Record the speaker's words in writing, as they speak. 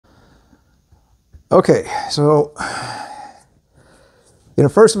Okay, so,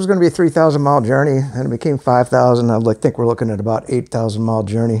 first it was going to be a 3,000 mile journey, and it became 5,000. I think we're looking at about 8,000 mile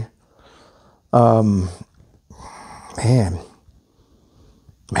journey.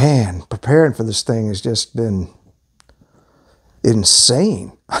 Man, preparing for this thing has just been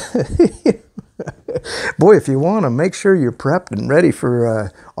insane. Boy, if you want to make sure you're prepped and ready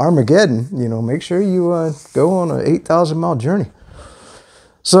for Armageddon, make sure you go on an 8,000 mile journey.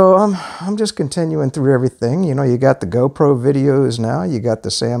 So I'm just continuing through everything. You got the GoPro videos now. You got the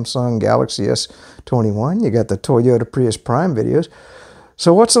Samsung Galaxy S21. You got the Toyota Prius Prime videos.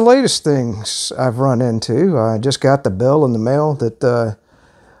 So what's the latest things I've run into? I just got the bill in the mail that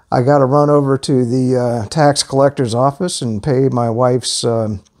I got to run over to the tax collector's office and pay my wife's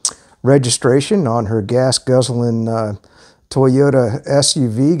registration on her gas-guzzling Toyota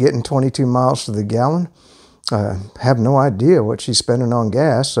SUV getting 22 miles to the gallon. Have no idea what she's spending on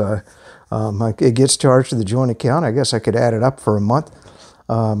gas. It gets charged to the joint account. I guess I could add it up for a month.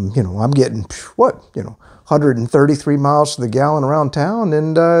 I'm getting, 133 miles to the gallon around town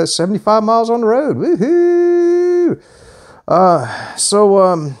and 75 miles on the road. Woohoo!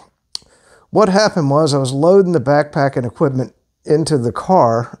 So what happened was I was loading the backpack and equipment into the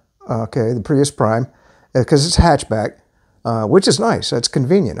car, the Prius Prime, because it's hatchback. Which is nice. That's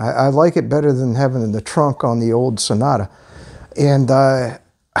convenient. I like it better than having in the trunk on the old Sonata. And I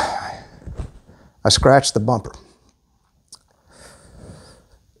scratched the bumper.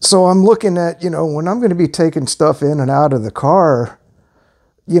 So I'm looking at, when I'm going to be taking stuff in and out of the car,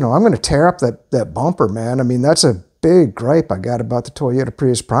 I'm going to tear up that bumper, man. I mean, that's a big gripe I got about the Toyota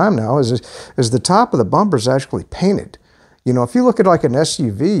Prius Prime now is the top of the bumper is actually painted. If you look at like an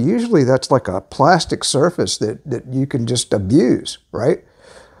SUV, usually that's like a plastic surface that you can just abuse, right?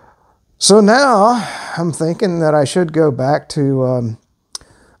 So now I'm thinking that I should go back to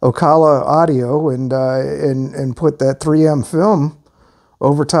Ocala Audio and put that 3M film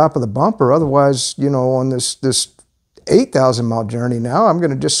over top of the bumper. Otherwise, on this 8,000 mile journey now, I'm going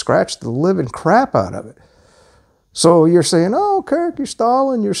to just scratch the living crap out of it. So you're saying, oh, Kirk, you're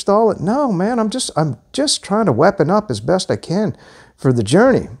stalling. No, man, I'm just trying to weapon up as best I can for the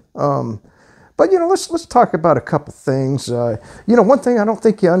journey. But let's talk about a couple things. One thing I don't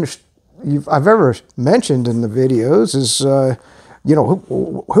think I've ever mentioned in the videos is,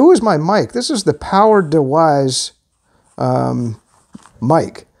 who is my mic? This is the Powered Wise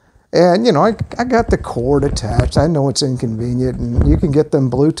mic. And, I got the cord attached. I know it's inconvenient, and you can get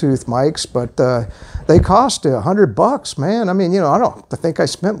them Bluetooth mics, but they cost $100, man. I mean, I think I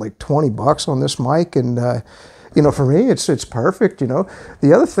spent like $20 on this mic, and, for me, it's perfect,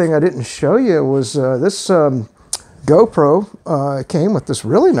 The other thing I didn't show you was this GoPro came with this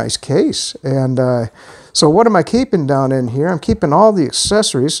really nice case, and so what am I keeping down in here? I'm keeping all the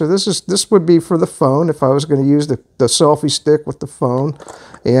accessories. So this would be for the phone if I was going to use the selfie stick with the phone.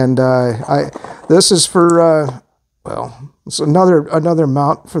 And this is for it's another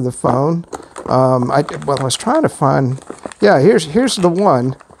mount for the phone. I was trying to find, here's the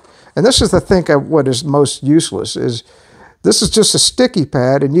one, and this is the thing what is most useless is this is just a sticky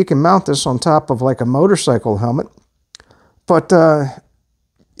pad, and you can mount this on top of like a motorcycle helmet, but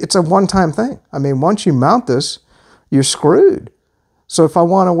it's a one-time thing. I mean, once you mount this, you're screwed. So if I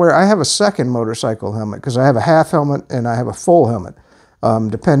want to I have a second motorcycle helmet because I have a half helmet and I have a full helmet,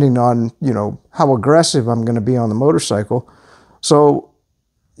 depending on, how aggressive I'm going to be on the motorcycle. So,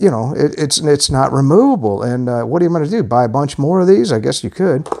 it's not removable. And what are you going to do? Buy a bunch more of these? I guess you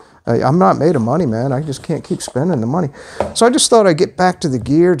could. I'm not made of money, man. I just can't keep spending the money. So I just thought I'd get back to the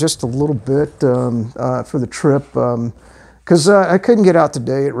gear just a little bit for the trip. Because I couldn't get out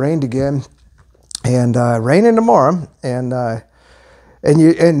today. It rained again, and raining tomorrow. And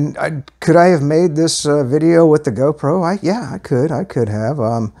could I have made this video with the GoPro? I could have.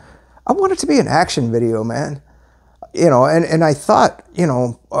 I want it to be an action video, man. And I thought,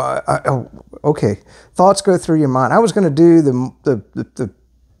 okay, thoughts go through your mind. I was going to do the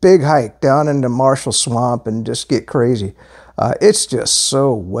big hike down into Marshall Swamp and just get crazy. It's just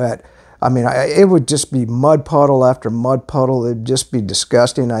so wet. I mean, it would just be mud puddle after mud puddle. It'd just be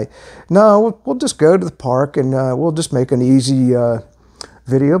disgusting. No, we'll just go to the park and we'll just make an easy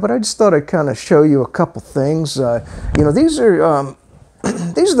video. But I just thought I'd kind of show you a couple things. These are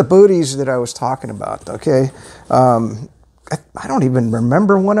the booties that I was talking about. Okay, I don't even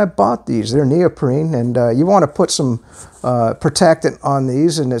remember when I bought these. They're neoprene, and you want to put some protectant on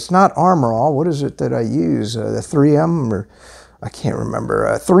these. And it's not Armor All. What is it that I use? The 3M or I can't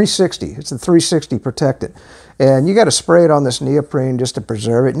remember, 360. It's the 360 protectant. And you got to spray it on this neoprene just to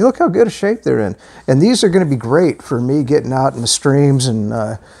preserve it. And look how good a shape they're in. And these are going to be great for me getting out in the streams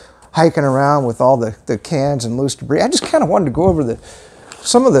and hiking around with all the cans and loose debris. I just kind of wanted to go over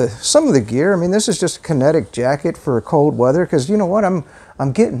some of the gear. I mean, this is just a kinetic jacket for cold weather, because you know what,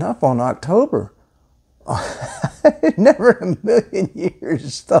 I'm getting up on October. Never in a million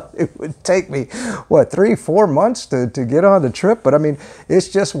years thought it would take me, what, 3-4 months to get on the trip. But I mean, it's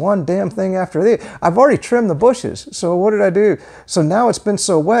just one damn thing after the other. I've already trimmed the bushes. So what did I do? So now it's been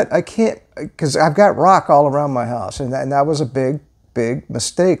so wet, I can't, because I've got rock all around my house. And that was a big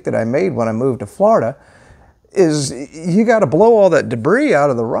mistake that I made when I moved to Florida, is you got to blow all that debris out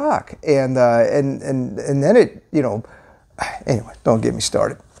of the rock. And then it, you know, anyway, don't get me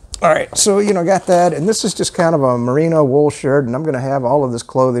started. All right, so, you know, got that, and this is just kind of a merino wool shirt, and I'm going to have all of this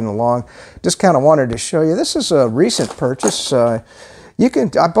clothing along. Just kind of wanted to show you. This is a recent purchase. I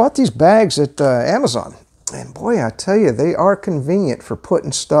bought these bags at Amazon, and boy, I tell you, they are convenient for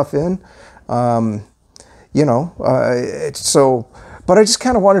putting stuff in. You know, but I just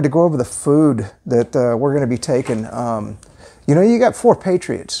kind of wanted to go over the food that we're going to be taking. You know, you got 4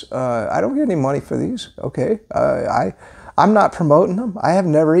 Patriots. I don't get any money for these, okay? I'm not promoting them. I have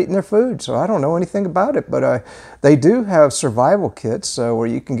never eaten their food, so I don't know anything about it. But they do have survival kits where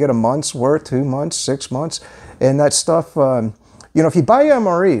you can get a month's worth, 2 months, 6 months, and that stuff. You know, if you buy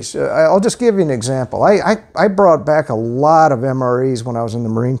MREs, I'll just give you an example. I brought back a lot of MREs when I was in the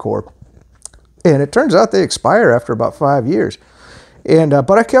Marine Corps, and it turns out they expire after about 5 years. And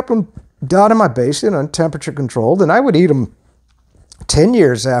but I kept them down in my basement and temperature controlled, and I would eat them 10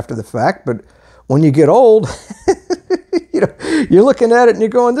 years after the fact. But when you get old, you know, you're looking at it and you're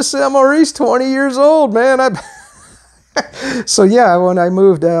going, this MRE's 20 years old, man. So yeah, when I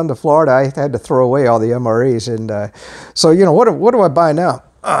moved down to Florida, I had to throw away all the MREs. And so, you know, what do I buy now?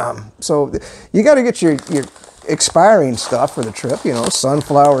 So you got to get your expiring stuff for the trip, you know,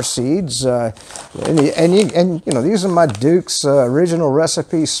 sunflower seeds, and you know, these are my Duke's original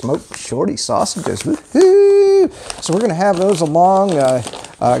recipe smoked shorty sausages. Woo-hoo! So we're going to have those along. I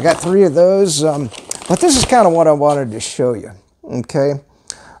got 3 of those. But this is kind of what I wanted to show you, okay?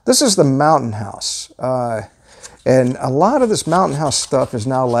 This is the Mountain House. And a lot of this Mountain House stuff is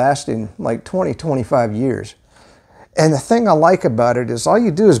now lasting like 20, 25 years. And the thing I like about it is all you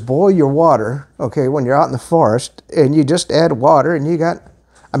do is boil your water, okay, when you're out in the forest, and you just add water, and you got,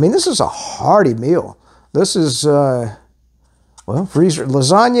 I mean, this is a hearty meal. This is, well, freezer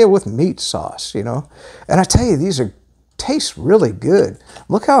lasagna with meat sauce, you know. And I tell you, these taste really good.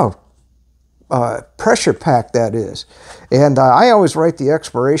 Look how pressure packed that is. And I always write the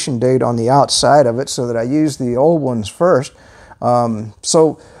expiration date on the outside of it so that I use the old ones first.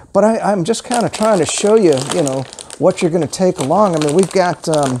 But I'm just kind of trying to show you, you know, what you're going to take along. I mean, we've got,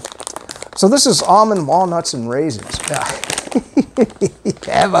 so this is almond, walnuts, and raisins.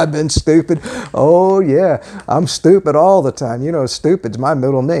 Have I been stupid? Oh yeah, I'm stupid all the time. You know, stupid's my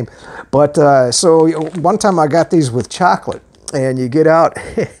middle name. But so one time I got these with chocolate. And you get out,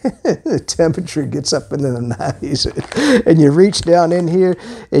 the temperature gets up into the 90s, and you reach down in here,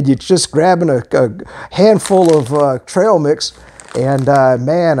 and you're just grabbing a handful of trail mix, and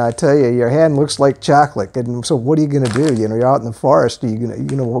man, I tell you, your hand looks like chocolate. And so, what are you going to do? You know, you're out in the forest. Are you going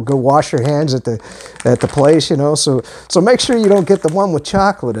to, you know, go wash your hands at the place? You know, so make sure you don't get the one with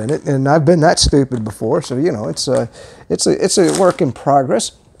chocolate in it. And I've been that stupid before, so you know, it's a work in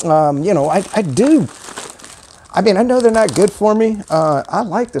progress. You know, I mean, I know they're not good for me. I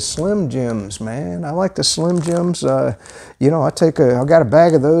like the Slim Jims, man. I like the Slim Jims. You know, I got a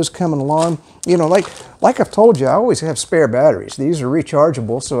bag of those coming along. You know, like I've told you, I always have spare batteries. These are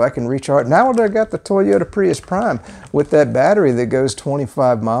rechargeable, so I can recharge. Now that I got the Toyota Prius Prime with that battery that goes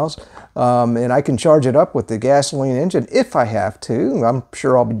 25 miles, and I can charge it up with the gasoline engine if I have to. I'm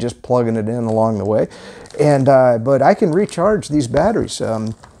sure I'll be just plugging it in along the way. And but I can recharge these batteries.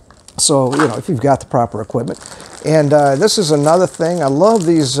 So, you know, if you've got the proper equipment. And this is another thing. I love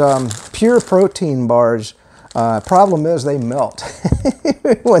these pure protein bars. Problem is they melt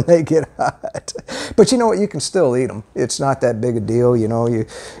when they get hot. But you know what? You can still eat them. It's not that big a deal. You know, you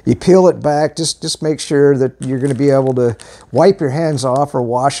peel it back. Just make sure that you're going to be able to wipe your hands off or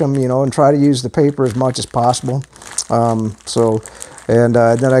wash them, you know, and try to use the paper as much as possible. Then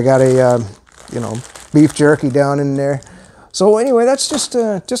I got a, you know, beef jerky down in there. So anyway, that's just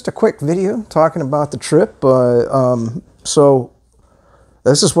a quick video talking about the trip. So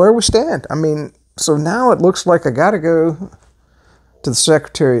this is where we stand. I mean, so now it looks like I got to go to the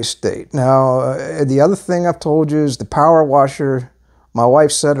Secretary of State. Now, the other thing I've told you is the power washer. My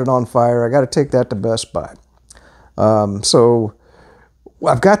wife set it on fire. I got to take that to Best Buy. So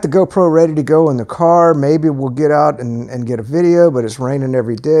I've got the GoPro ready to go in the car. Maybe we'll get out and get a video, but it's raining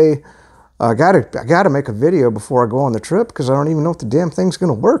every day. I gotta make a video before I go on the trip because I don't even know if the damn thing's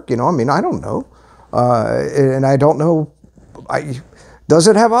gonna work. You know, I mean, I don't know, and I don't know. Does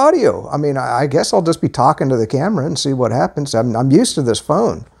it have audio? I mean, I guess I'll just be talking to the camera and see what happens. I'm used to this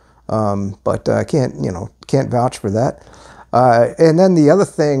phone, but I can't vouch for that. And then the other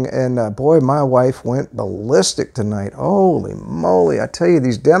thing, and boy, my wife went ballistic tonight. Holy moly, I tell you,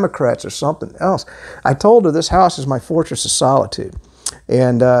 these Democrats are something else. I told her this house is my fortress of solitude.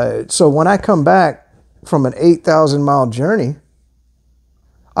 And so when I come back from an 8,000-mile journey,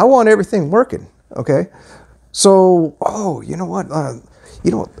 I want everything working, okay? So, oh, you know what? I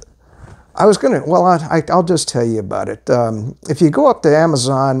was going to, well, I'll just tell you about it. If you go up to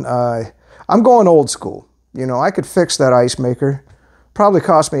Amazon, I'm going old school. You know, I could fix that ice maker. Probably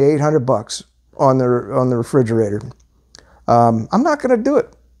cost me $800 on the refrigerator. I'm not going to do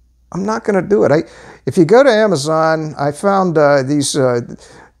it. I'm not going to do it. If you go to Amazon, I found they're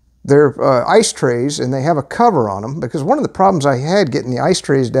ice trays, and they have a cover on them, because one of the problems I had getting the ice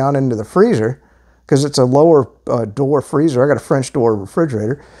trays down into the freezer, because it's a lower door freezer. I got a French door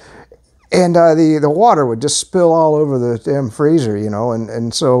refrigerator, and the water would just spill all over the damn freezer, you know.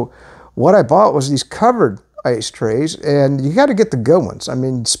 And so what I bought was these covered ice trays, and you got to get the good ones. I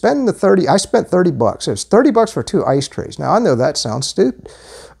mean, spend the 30. I spent $30. It's $30 for 2 ice trays. Now I know that sounds stupid,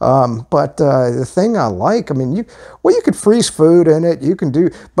 but the thing I like, I mean, you could freeze food in it. You can do,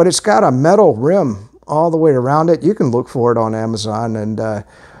 but it's got a metal rim all the way around it. You can look for it on Amazon, and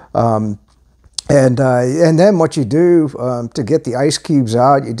then what you do to get the ice cubes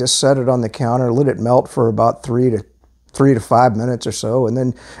out, you just set it on the counter, let it melt for about 3 to 5 minutes or so,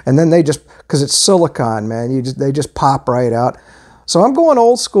 and then they just, because it's silicone, man, they just pop right out. So I'm going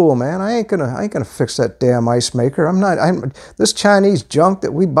old school, man. I ain't gonna fix that damn ice maker. This Chinese junk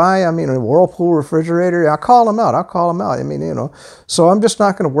that we buy. I mean, a Whirlpool refrigerator. I call them out. I mean, you know. So I'm just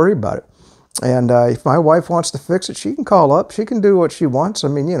not gonna worry about it. And if my wife wants to fix it, she can call up. She can do what she wants. I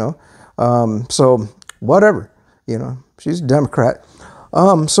mean, you know. So whatever. You know, she's a Democrat.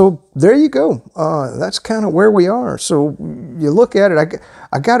 So there you go. That's kind of where we are. So you look at it,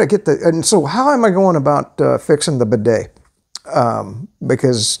 I got to get and so how am I going about fixing the bidet?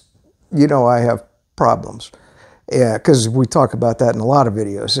 Because, you know, I have problems. Yeah, because we talk about that in a lot of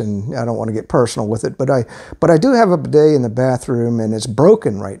videos, and I don't want to get personal with it, but I do have a bidet in the bathroom, and it's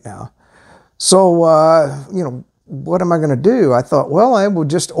broken right now. So, you know, what am I going to do? I thought, well, I will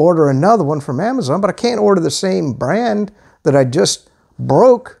just order another one from Amazon, but I can't order the same brand that I just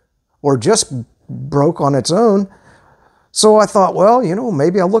broke on its own. So I thought, well, you know,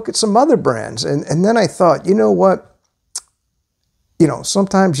 maybe I'll look at some other brands. And then I thought, you know what? You know,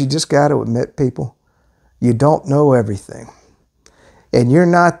 sometimes you just got to admit, people, you don't know everything. And you're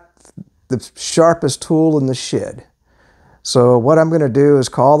not the sharpest tool in the shed. So what I'm going to do is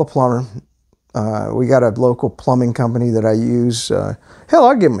call the plumber. We got a local plumbing company that I use. Hell,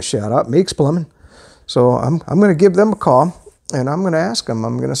 I'll give them a shout out, Meeks Plumbing. So I'm going to give them a call. And I'm going to ask them,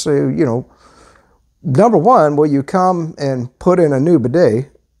 I'm going to say, you know, number one, will you come and put in a new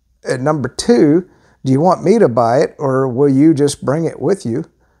bidet? And number two, do you want me to buy it, or will you just bring it with you?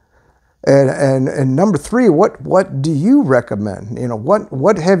 And number three, what do you recommend? You know,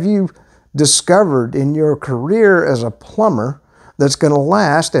 what have you discovered in your career as a plumber that's going to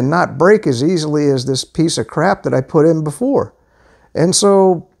last and not break as easily as this piece of crap that I put in before? And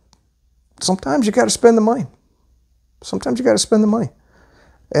so sometimes you got to spend the money. Sometimes you got to spend the money.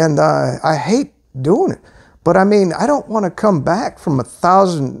 And I hate doing it. But I mean, I don't want to come back from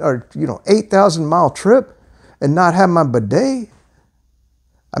 1,000 or, you know, 8,000-mile trip and not have my bidet.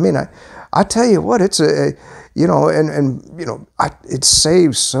 I mean, I tell you what, it's you know, it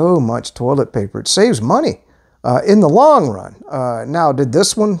saves so much toilet paper. It saves money in the long run. Now, did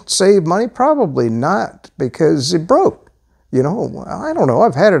this one save money? Probably not, because it broke. You know, I don't know.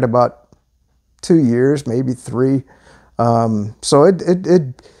 I've had it about 2 years, maybe 3. So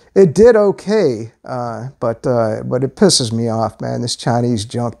it did okay, but it pisses me off, man. This Chinese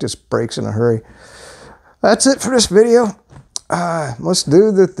junk just breaks in a hurry. That's it for this video. Let's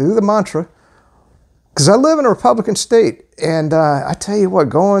do the mantra, because I live in a Republican state, and I tell you what,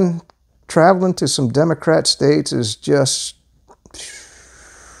 traveling to some Democrat states is just,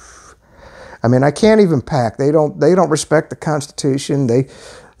 I mean, I can't even pack. They don't respect the Constitution. They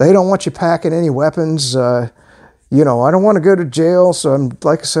don't want you packing any weapons. You know, I don't want to go to jail, so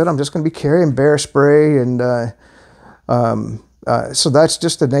like I said, I'm just going to be carrying bear spray, and so that's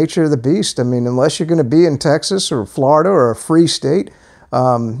just the nature of the beast. I mean, unless you're going to be in Texas or Florida or a free state,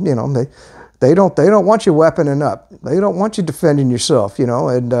 you know, They don't want you weaponing up. They don't want you defending yourself, you know.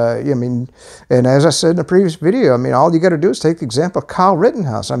 And I mean, and as I said in the previous video, I mean, all you got to do is take the example of Kyle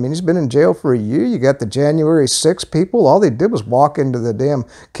Rittenhouse. I mean, he's been in jail for a year. You got the January 6 people. All they did was walk into the damn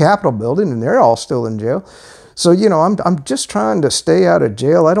Capitol building, and they're all still in jail. So, you know, I'm just trying to stay out of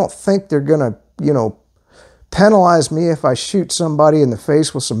jail. I don't think they're gonna, you know, penalize me if I shoot somebody in the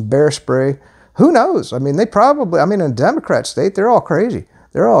face with some bear spray. Who knows? I mean, they probably, I mean, in a Democrat state, they're all crazy.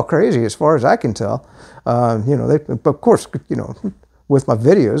 They're all crazy as far as I can tell. You know, but of course, you know, with my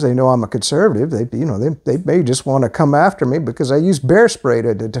videos, they know I'm a conservative. You know, they may just want to come after me because I use bear spray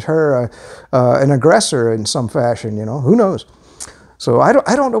to deter an aggressor in some fashion. You know, who knows? So I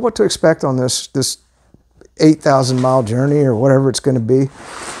don't know what to expect on this 8,000-mile journey or whatever it's going to be.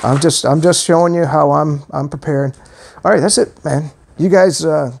 I'm just showing you how I'm preparing. All right, that's it, man. You guys,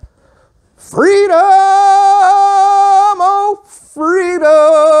 freedom, oh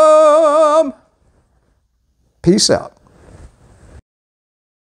freedom. Peace out.